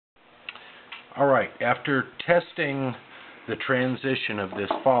Alright, after testing the transition of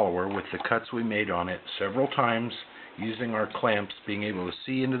this follower with the cuts we made on it several times, using our clamps, being able to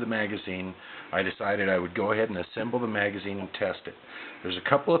see into the magazine, I decided I would go ahead and assemble the magazine and test it. There's a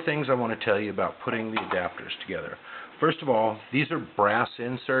couple of things I want to tell you about putting the adapters together. First of all, these are brass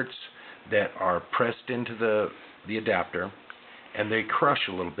inserts that are pressed into the adapter, and they crush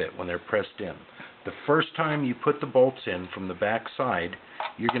a little bit when they're pressed in. The first time you put the bolts in from the back side,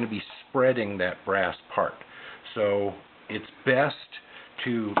 you're going to be spreading that brass part. So it's best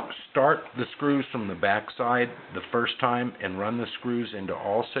to start the screws from the back side the first time and run the screws into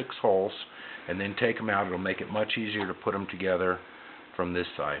all 6 holes and then take them out. It'll make it much easier to put them together from this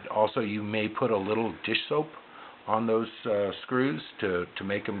side. Also, you may put a little dish soap on those screws to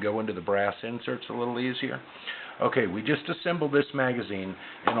make them go into the brass inserts a little easier. Okay, we just assembled this magazine,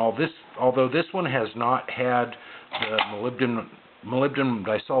 and although this one has not had the molybdenum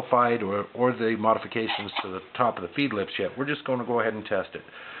disulfide or the modifications to the top of the feed lips yet, we're just going to go ahead and test it.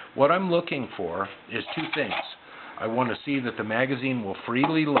 What I'm looking for is 2 things. I want to see that the magazine will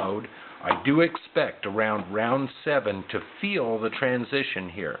freely load. I do expect around round 7 to feel the transition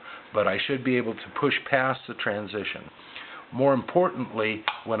here, but I should be able to push past the transition. More importantly,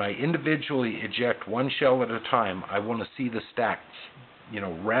 when I individually eject one shell at a time, I want to see the stacks,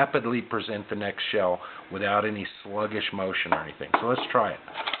 rapidly present the next shell without any sluggish motion or anything. So let's try it.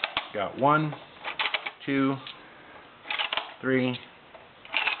 Got 1, 2, 3,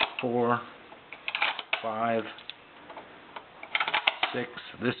 4, 5, 6.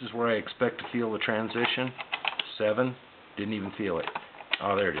 This is where I expect to feel the transition. 7. Didn't even feel it.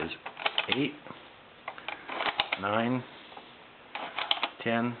 Oh, there it is. 8, 9,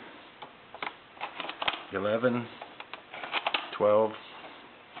 10, 11, 12,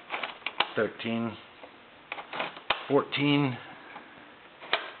 13, 14,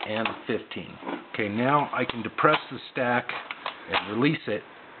 and 15. Okay, now I can depress the stack and release it.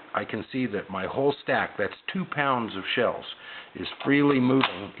 I can see that my whole stack, that's 2 pounds of shells, is freely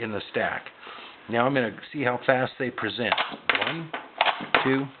moving in the stack. Now I'm going to see how fast they present. 1,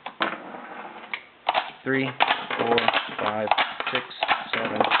 2, 3, 4, 5, 6,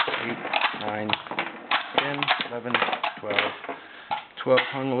 7, 8, 9, 10, 11, 12. 12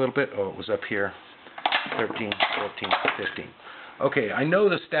 hung a little bit. Oh, it was up here. 13, 14, 15. Okay, I know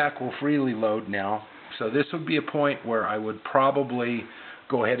the stack will freely load now, so this would be a point where I would probably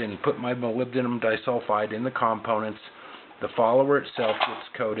go ahead and put my molybdenum disulfide in the components. The follower itself gets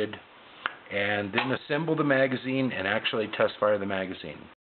coated, and then assemble the magazine and actually test fire the magazine.